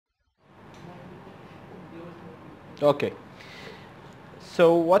Okay,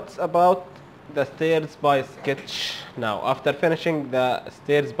 so what's about the stairs by sketch now? After finishing the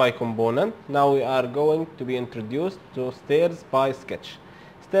stairs by component, now we are going to be introduced to stairs by sketch.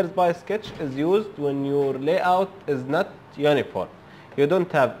 Stairs by sketch is used when your layout is not uniform. You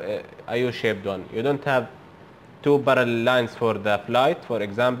don't have a U-shaped one. You don't have two parallel lines for the flight, for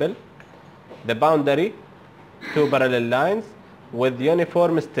example. The boundary, two parallel lines with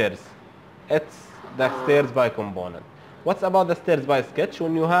uniform stairs. It's the stairs by component. What's about the stairs by sketch?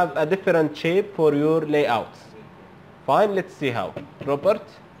 When you have a different shape for your layouts. Fine, let's see how. Robert.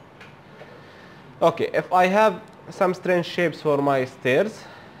 Okay, if I have some strange shapes for my stairs,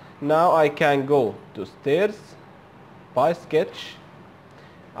 now I can go to stairs by sketch.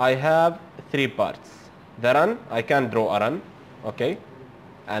 I have three parts. The run, I can draw a run, okay,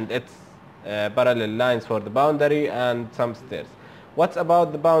 and it's parallel lines for the boundary and some stairs. What's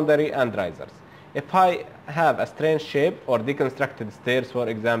about the boundary and risers? If I have a strange shape or deconstructed stairs, for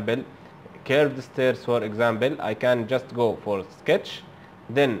example, curved stairs, for example, I can just go for sketch,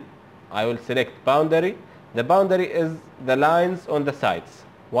 then I will select boundary. The boundary is the lines on the sides,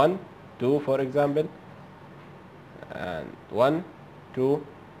 1, 2, for example, and 1, 2,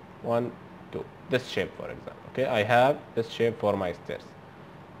 1, 2. This shape, for example. Okay, I have this shape for my stairs.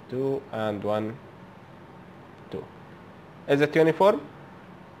 2 and 1, 2. Is it uniform?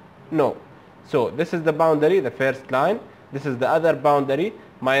 No. So this is the boundary, the first line. This is the other boundary.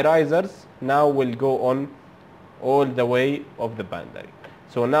 My risers now will go on all the way of the boundary.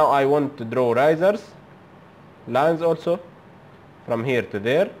 So now I want to draw risers, lines also, from here to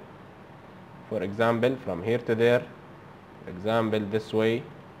there. For example, from here to there. For example, this way.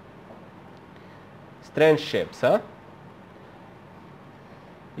 Strange shapes, huh?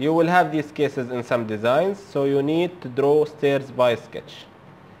 You will have these cases in some designs, so you need to draw stairs by sketch.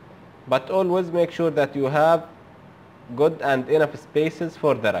 But always make sure that you have good and enough spaces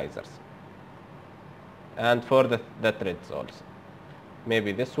for the risers and for the threads also.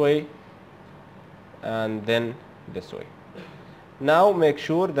 Maybe this way and then this way. Now make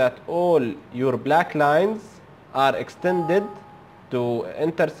sure that all your black lines are extended to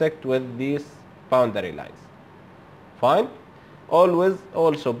intersect with these boundary lines. Fine? Always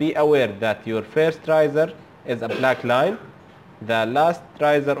also be aware that your first riser is a black line. The last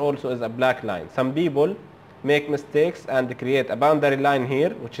riser also is a black line. Some people make mistakes and create a boundary line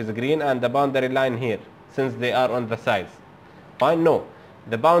here, which is green, and the boundary line here, since they are on the sides. Fine? No.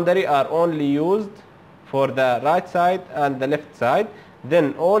 The boundary are only used for the right side and the left side.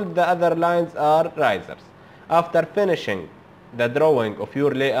 Then all the other lines are risers. After finishing the drawing of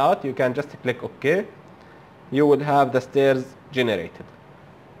your layout, you can just click OK. You will have the stairs generated.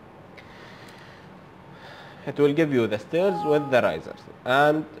 It will give you the stairs with the risers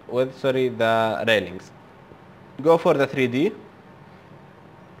and with, the railings. Go for the 3D.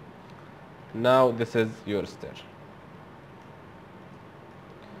 Now this is your stair.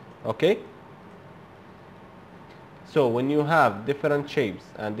 Okay? So when you have different shapes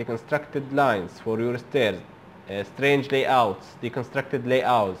and deconstructed lines for your stairs, strange layouts, deconstructed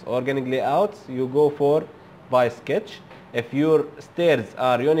layouts, organic layouts, you go for by sketch. If your stairs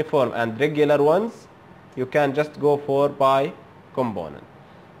are uniform and regular ones, you can just go for by component.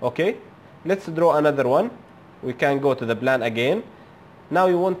 Okay, let's draw another one. We can go to the plan again. Now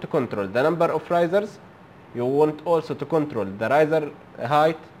you want to control the number of risers. You want also to control the riser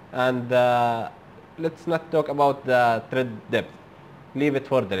height, and let's not talk about the thread depth. Leave it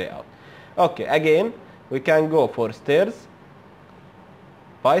for the layout. Okay, again we can go for stairs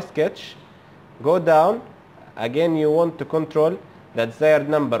by sketch. Go down. Again you want to control the desired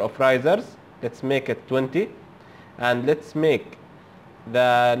number of risers. Let's make it 20, and let's make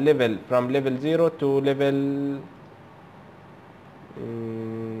the level from level 0 to level,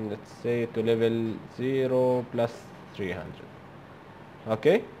 let's say to level 0 plus 300.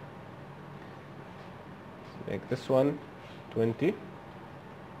 Okay, make this one 20.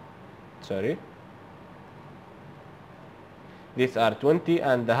 Sorry, these are 20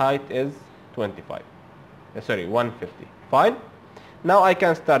 and the height is 25. Sorry, 150. Fine. Now I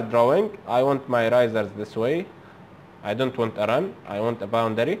can start drawing. I want my risers this way. I don't want a run. I want a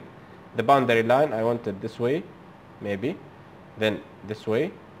boundary. The boundary line, I want it this way, maybe. Then this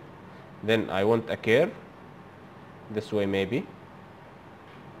way. Then I want a curve. This way maybe.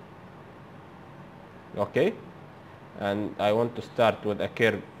 Okay. And I want to start with a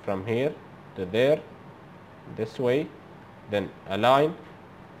curve from here to there. This way. Then a line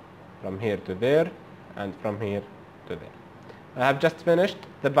from here to there and from here to there. I have just finished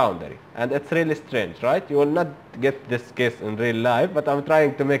the boundary, and it's really strange, right? You will not get this case in real life, but I'm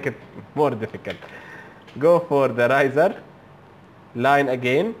trying to make it more difficult. go for the riser line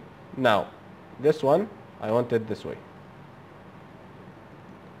again. Now this one I want it this way.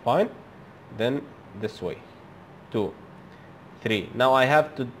 Fine. Then this way. 2, 3. Now I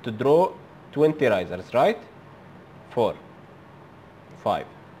have to draw 20 risers, right? 4, 5,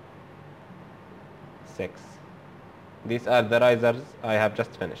 6. These are the risers I have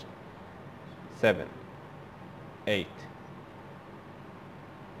just finished. 7, 8,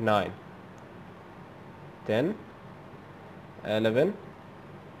 9, 10, 11,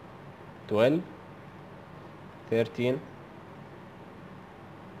 12, 13,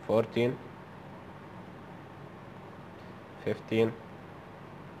 14, 15,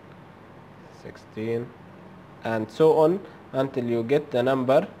 16, and so on until you get the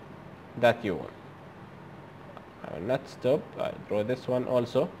number that you want. I will not stop. I draw this one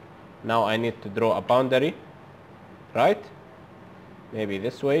also. Now I need to draw a boundary, right? Maybe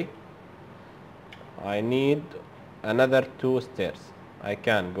this way. I need another 2 stairs. I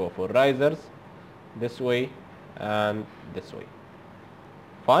can go for risers this way and this way.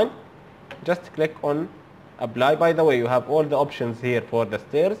 Fine. Just click on apply. By the way, you have all the options here for the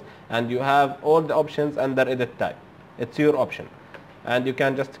stairs, and you have all the options under edit type. It's your option, and you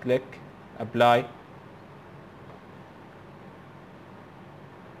can just click apply.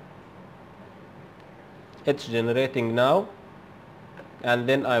 It's generating now, and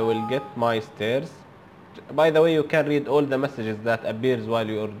then I will get my stairs. By the way, you can read all the messages that appears while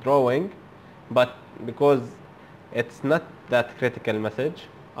you are drawing, but because it's not that critical message,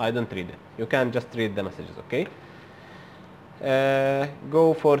 I don't read it. You can just read the messages, okay?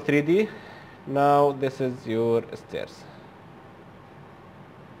 Go for 3D. Now this is your stairs.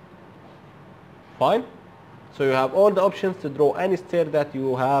 Fine. So you have all the options to draw any stair that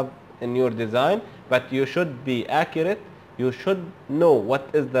you have in your design, but you should be accurate. You should know what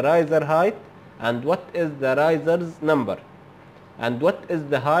is the riser height and what is the riser's number and what is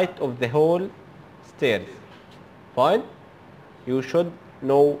the height of the whole stairs. Fine. You should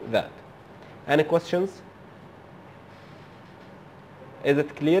know that. Any questions? Is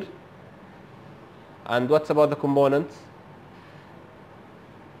it clear? And what's about the components?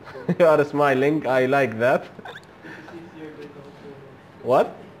 You are smiling. I like that.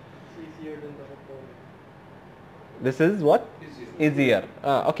 What? This is what? Easier.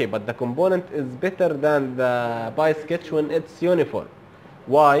 Okay, but the component is better than the by sketch when it's uniform.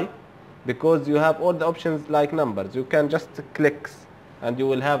 Why? Because you have all the options like numbers. You can just click and you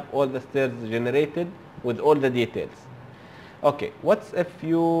will have all the stairs generated with all the details. Okay, what's if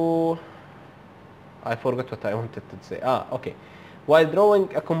you... I forgot what I wanted to say. Okay. While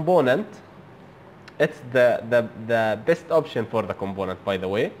drawing a component, it's the best option for the component, by the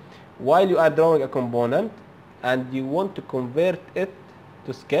way. While you are drawing a component and you want to convert it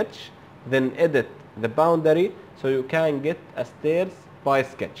to sketch, then edit the boundary so you can get a stairs by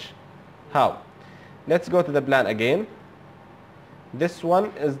sketch. How? Let's go to the plan again. This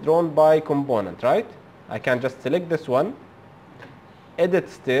one is drawn by component, right? I can just select this one, edit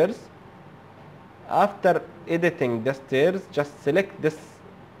stairs. After editing the stairs, just select this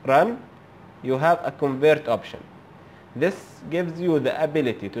run. You have a convert option. This gives you the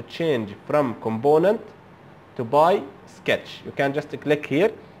ability to change from component to by sketch. You can just click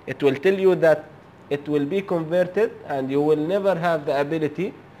here. It will tell you that it will be converted and you will never have the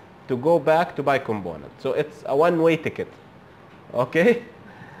ability to go back to by component. So it's a one-way ticket. Okay?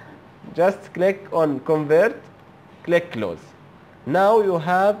 Just click on convert, click close. Now you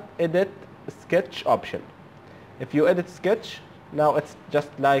have edit sketch option. If you edit sketch, now it's just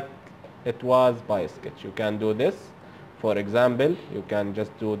like it was by sketch. You can do this, for example. You can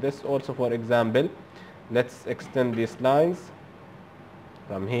just do this also, for example. Let's extend these lines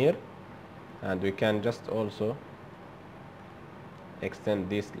from here, and we can just also extend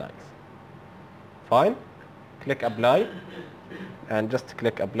these lines. Fine. Click apply and just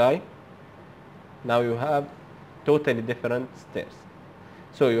click apply. Now you have totally different stairs.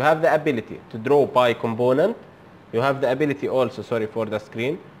 So you have the ability to draw by component. You have the ability also, sorry for the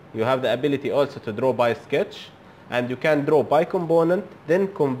screen, you have the ability also to draw by sketch, and you can draw by component, then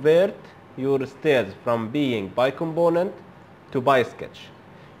convert your stairs from being by component to by sketch.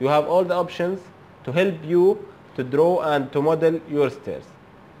 You have all the options to help you to draw and to model your stairs,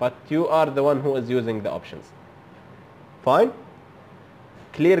 but you are the one who is using the options. Fine?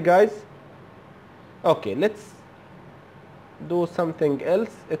 Clear, guys? Okay, let's do something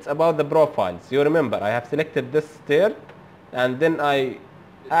else. It's about the profiles. You remember I have selected this stair and then I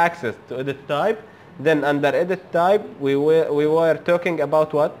access to edit type. Then under edit type we were talking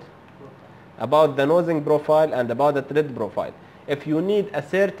about what? About the nosing profile and about the thread profile. If you need a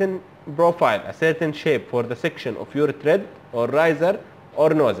certain profile a certain shape for the section of your tread or riser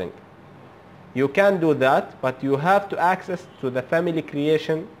or nosing. You can do that, but you have to access to the family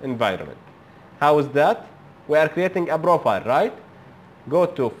creation environment. How is that? We are creating a profile, right? Go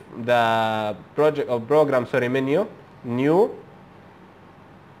to the project or program menu, new,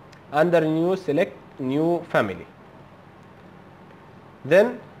 under new select new family.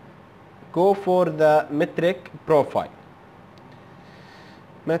 Then go for the metric profile.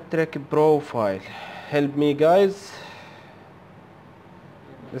 Metric profile. Help me guys.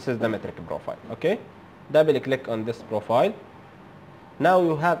 This is the metric profile, okay? Double click on this profile. Now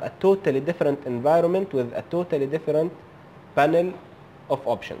you have a totally different environment with a totally different panel of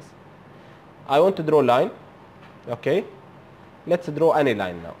options. I want to draw line, okay? Let's draw any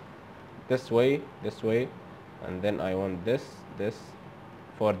line now. This way, and then I want this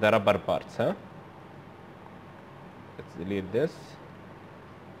for the rubber parts, huh? Let's delete this.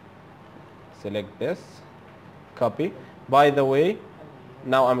 Select this, copy. By the way,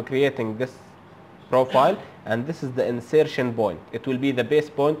 now I'm creating this profile, and this is the insertion point. It will be the base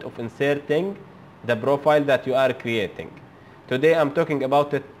point of inserting the profile that you are creating. Today I'm talking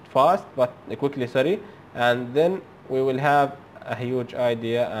about it fast, but quickly, sorry, and then we will have a huge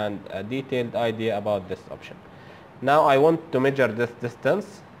idea and a detailed idea about this option. Now I want to measure this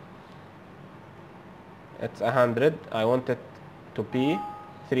distance. It's 100. I want it to be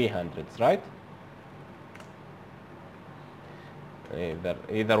 300, right?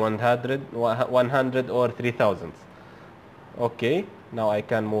 Either 100 or 3000. Okay, now I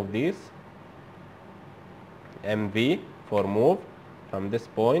can move these. MV for move from this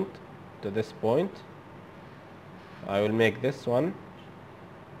point to this point. I will make this one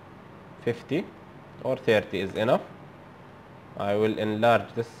 50 or 30 is enough. I will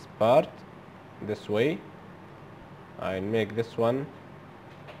enlarge this part this way. I will make this one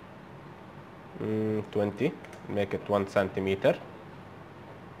 20, make it 1 centimeter.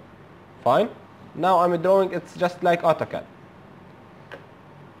 Fine. Now I'm drawing, it's just like AutoCAD.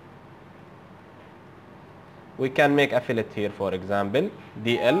 We can make a fillet here, for example,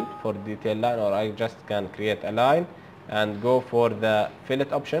 DL for detail line, or I just can create a line and go for the fillet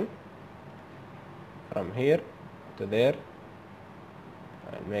option from here to there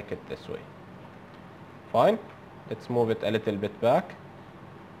and make it this way. Fine. Let's move it a little bit back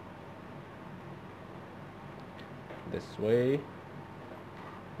this way,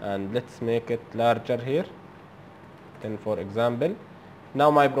 and let's make it larger here, 10 for example. Now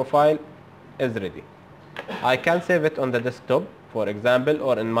my profile is ready. I can save it on the desktop, for example,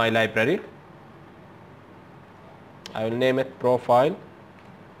 or in my library. I will name it profile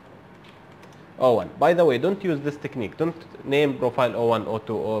 01. By the way, don't use this technique. Don't name profile 01,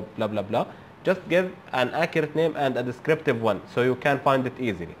 02, or blah blah blah. Just give an accurate name and a descriptive one so you can find it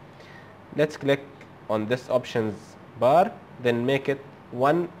easily. Let's click on this options bar, then make it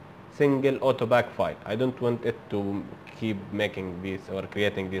one single AutoBack file. I don't want it to keep making these or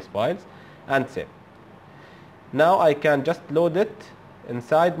creating these files, and save. Now I can just load it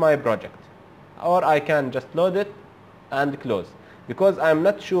inside my project, or I can just load it and close, because I'm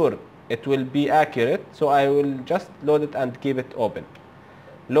not sure it will be accurate, so I will just load it and keep it open.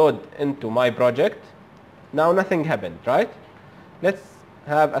 Load into my project. Now nothing happened, right? Let's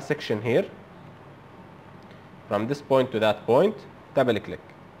have a section here from this point to that point. Double click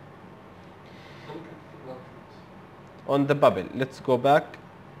on the bubble. Let's go back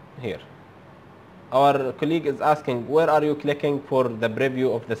here. Our colleague is asking, where are you clicking for the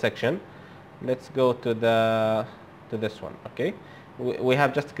preview of the section? Let's go to this one. Okay, we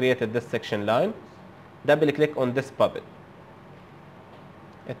have just created this section line. Double click on this bubble.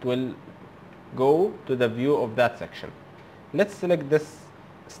 It will go to the view of that section. Let's select this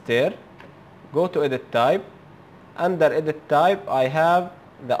stair, go to edit type. Under edit type I have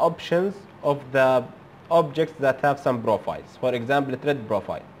the options of the objects that have some profiles, for example thread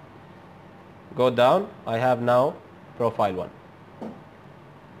profile. Go down, I have now profile 1.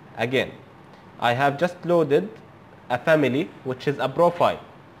 Again, I have just loaded a family which is a profile,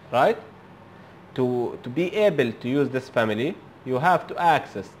 right? To be able to use this family, you have to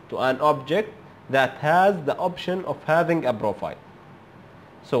access to an object that has the option of having a profile.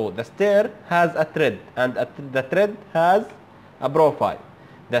 So the stair has a thread, and the thread has a profile.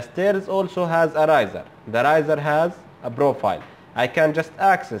 The stairs also has a riser. The riser has a profile. I can just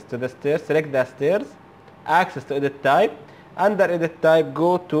access to the stairs, select the stairs, access to edit type. Under edit type,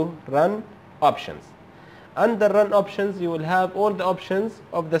 go to run options. Under run options, you will have all the options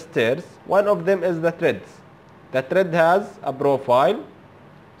of the stairs. One of them is the threads. The thread has a profile,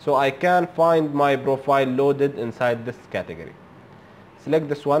 so I can find my profile loaded inside this category. Select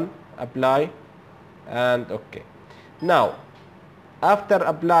this one apply, and OK. Now, after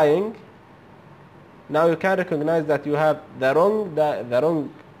applying, now you can recognize that you have the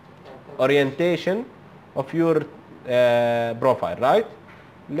wrong orientation of your profile, right?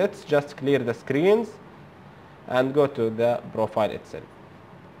 Let's just clear the screens and go to the profile itself.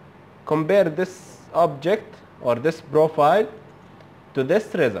 Compare this object or this profile to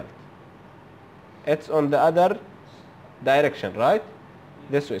this result. It's on the other direction, right?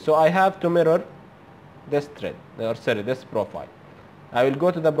 This way. So I have to mirror this thread, or sorry, this profile. I will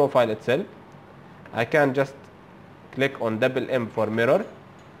go to the profile itself. I can just click on double M for mirror.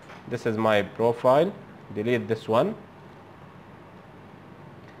 This is my profile. Delete this one.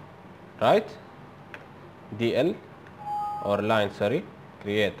 Right? DL or line, sorry.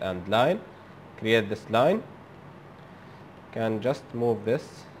 Create and line. Create this line. Can just move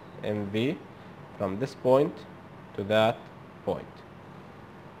this MV from this point to that point.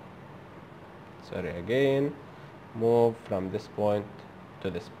 Sorry, again, move from this point to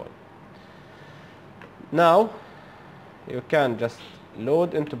this point. Now you can just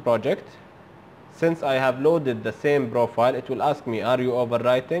load into project. Since I have loaded the same profile, it will ask me, are you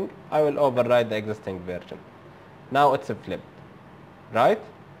overwriting? I will overwrite the existing version. Now it's flipped, right?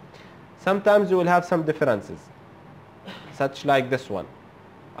 Sometimes you will have some differences, such like this one.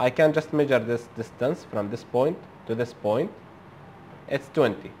 I can just measure this distance from this point to this point. It's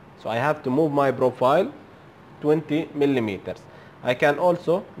 20. So I have to move my profile 20 millimeters. I can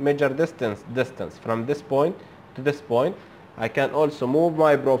also measure distance from this point to this point. I can also move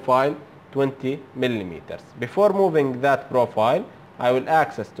my profile 20 millimeters. Before moving that profile, I will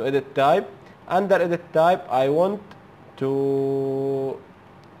access to edit type. Under edit type, I want to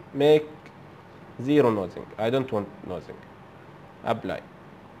make zero nosing. I don't want nosing. Apply.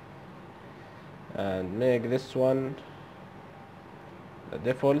 And make this one the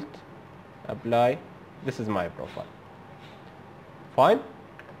default. Apply. This is my profile. Fine?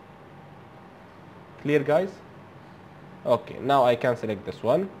 Clear, guys? Okay, now I can select this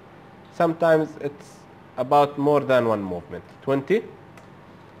one. Sometimes it's about more than one movement. 20.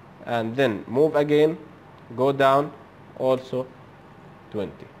 And then move again. Go down. Also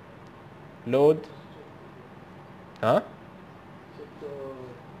 20. Load. Huh?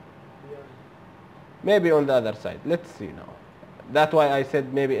 Maybe on the other side. Let's see now. That's why I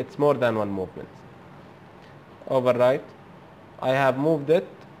said maybe it's more than one movement. Overwrite. I have moved it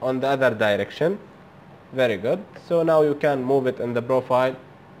on the other direction. Very good. So now you can move it in the profile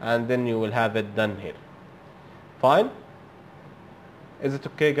and then you will have it done here. Fine? Is it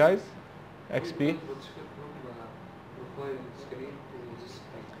okay, guys? XP?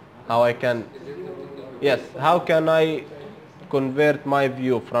 How I can... Yes, how can I convert my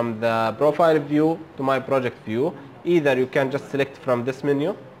view from the profile view to my project view? Either you can just select from this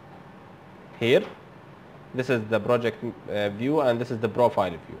menu here. This is the project view and this is the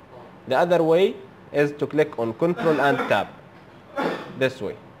profile view. The other way is to click on Control and Tab. This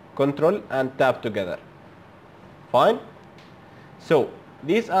way. Control and Tab together. Fine? So,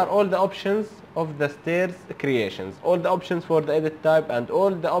 these are all the options of the stairs creations. All the options for the edit type and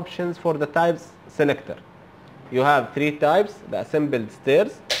all the options for the types selector. You have three types, the assembled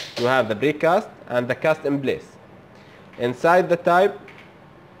stairs, you have the precast and the cast in place. Inside the type,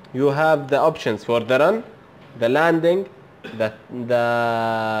 you have the options for the run, the landing, let's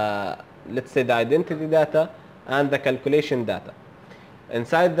say the identity data and the calculation data.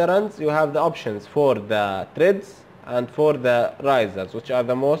 Inside the runs, you have the options for the threads and for the risers, which are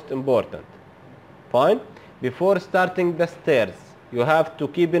the most important. Fine? Before starting the stairs, you have to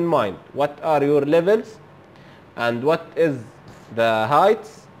keep in mind what are your levels and what is the height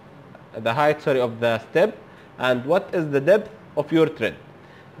of the step and what is the depth of your thread.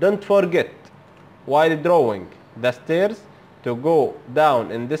 Don't forget while drawing the stairs to go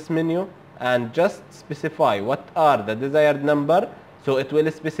down in this menu and just specify what are the desired number, so it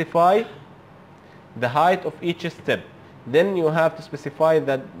will specify the height of each step. Then you have to specify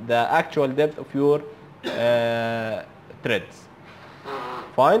the actual depth of your threads.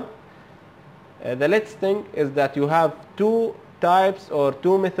 Fine? The next thing is that you have two types or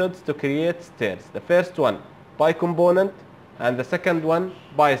two methods to create stairs. The first one by component and the second one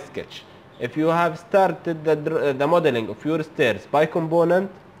by sketch. If you have started the modeling of your stairs by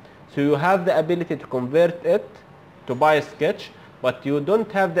component, so you have the ability to convert it to by sketch, but you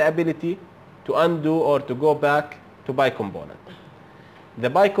don't have the ability to undo or to go back to by component. The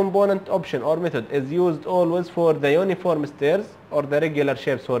by component option or method is used always for the uniform stairs or the regular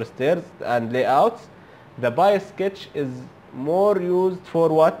shapes for stairs and layouts. The by sketch is more used for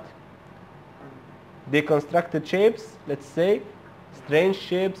what? Deconstructed shapes, let's say, strange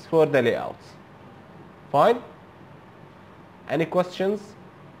shapes for the layouts. Fine? Any questions,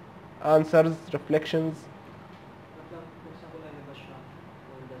 answers, reflections? For example, I have a shop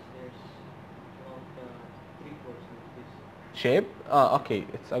on the stairs about 3 floors like this. Shape? Ah, okay.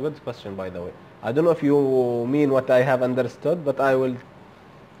 It's a good question, by the way. I don't know if you mean what I have understood, but I will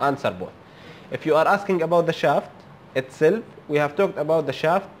answer both. If you are asking about the shaft itself, we have talked about the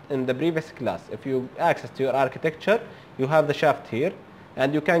shaft in the previous class. If you access to your architecture, you have the shaft here,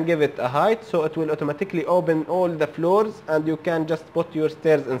 and you can give it a height, so it will automatically open all the floors, and you can just put your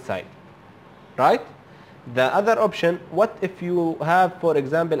stairs inside, right? The other option, what if you have, for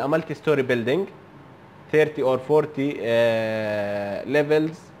example, a multi-story building, 30 or 40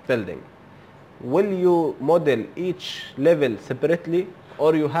 levels building? Will you model each level separately,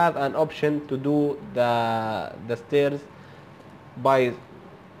 or you have an option to do the stairs by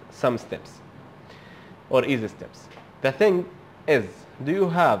some steps or easy steps? The thing is, do you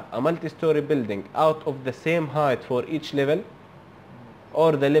have a multi-story building out of the same height for each level,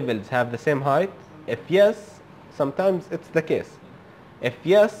 or the levels have the same height? If yes, sometimes it's the case. If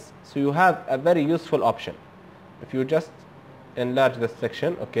yes, so you have a very useful option. If you just enlarge this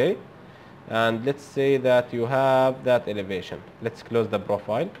section, okay, and let's say that you have that elevation. Let's close the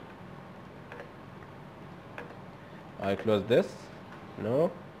profile. I close this.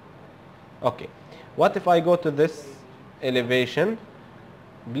 No. Okay. What if I go to this elevation?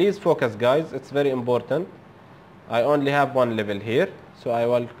 Please focus, guys. It's very important. I only have one level here, so I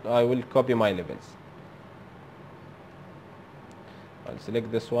will copy my levels. I'll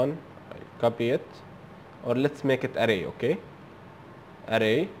select this one. I'll copy it, or let's make it array. Okay.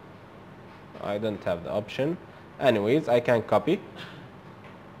 Array. I don't have the option. Anyways, I can copy.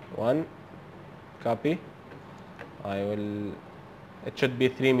 One. Copy. It should be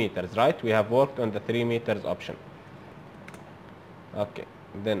 3 meters, right? We have worked on the 3 meters option. Okay.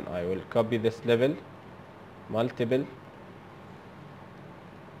 Then I will copy this level. Multiple.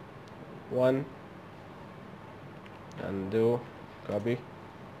 1. And do copy.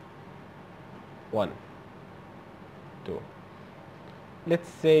 1. 2. Let's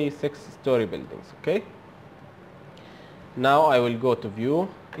say 6-story buildings, okay? Now I will go to view.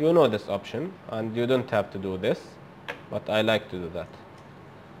 You know this option, and you don't have to do this, but I like to do that.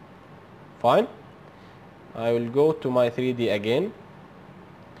 Fine. I will go to my 3D again.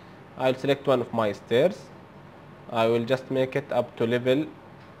 I'll select one of my stairs. I will just make it up to level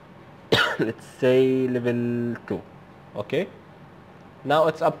let's say level 2. Okay. Now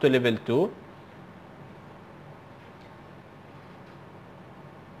it's up to level 2.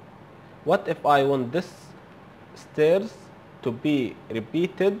 What if I want this stairs to be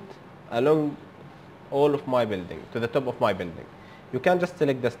repeated along all of my building, to the top of my building? You can just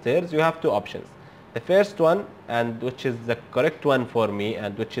select the stairs. You have two options. The first one, and which is the correct one for me,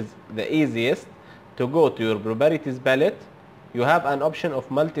 and which is the easiest, to go to your properties palette, you have an option of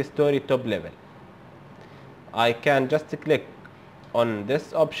multi-story top level. I can just click on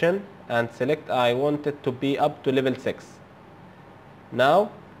this option and select I want it to be up to level 6.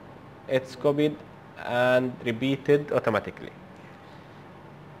 Now it's copied and repeated automatically.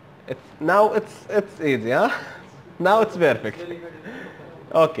 Now it's easy, huh? Now it's perfect.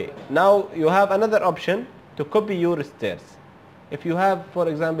 Okay, now you have another option to copy your stairs. If you have, for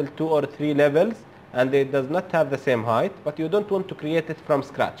example, 2 or 3 levels and it does not have the same height, but you don't want to create it from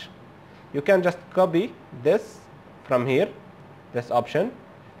scratch, you can just copy this from here, this option,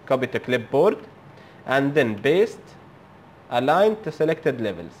 copy to clipboard, and then paste, align to selected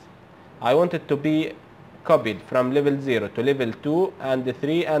levels. I want it to be copied from level 0 to level 2 and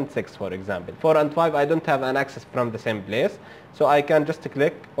 3 and 6, for example. 4 and 5 I don't have an access from the same place, so I can just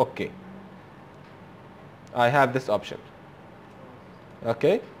click OK. I have this option.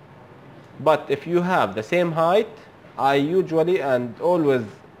 Okay, but if you have the same height, I usually and always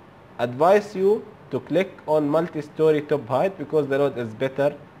advise you to click on multi-story top height, because the load is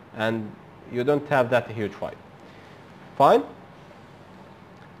better and you don't have that huge height. Fine?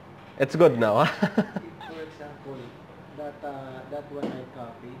 It's good now. For example, that one I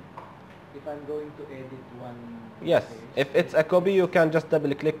copy, if I'm going to edit one Yes, page, if it's a copy, you can just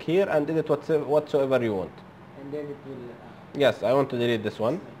double click here and edit whatsoever you want. and then it will Yes, I want to delete this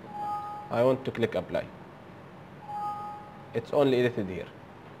one. I want to click apply. It's only edited here.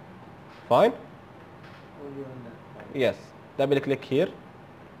 Fine? only on that part. Yes, double click here,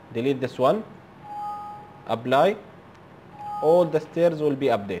 delete this one, apply. All the stairs will be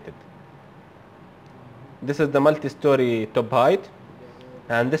updated. This is the multi-story top height,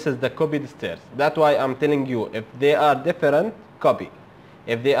 and this is the copied stairs. That's why I'm telling you, if they are different, copy.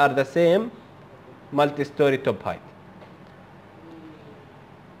 If they are the same, multi-story top height.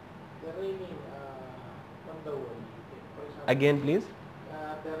 the railing on the wall. For example, Again, please.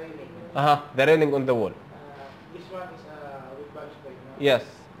 the railing. The railing on the wall. This one is with balustrade. No? Yes.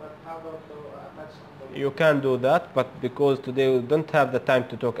 But how about to attach on the wall? You can do that, but because today we don't have the time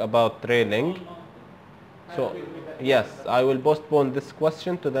to talk about railing, so yes, I will postpone this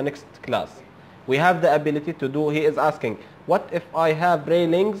question to the next class. We have the ability to do. He is asking, what if I have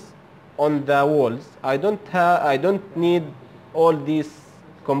railings on the walls? I don't need all these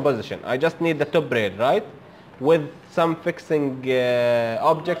composition. I just need the top rail, right? With some fixing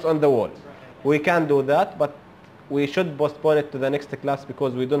objects on the wall. We can do that, but we should postpone it to the next class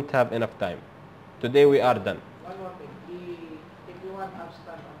because we don't have enough time. Today we are done. One more thing. If you want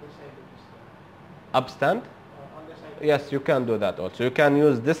upstand on the side of the stair. Upstand? On the side. Yes, you can do that also. You can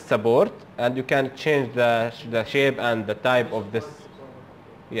use this support and you can change the shape and the type of this.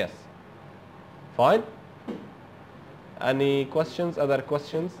 Yes. Fine? Any questions? Other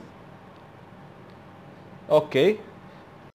questions? Okay.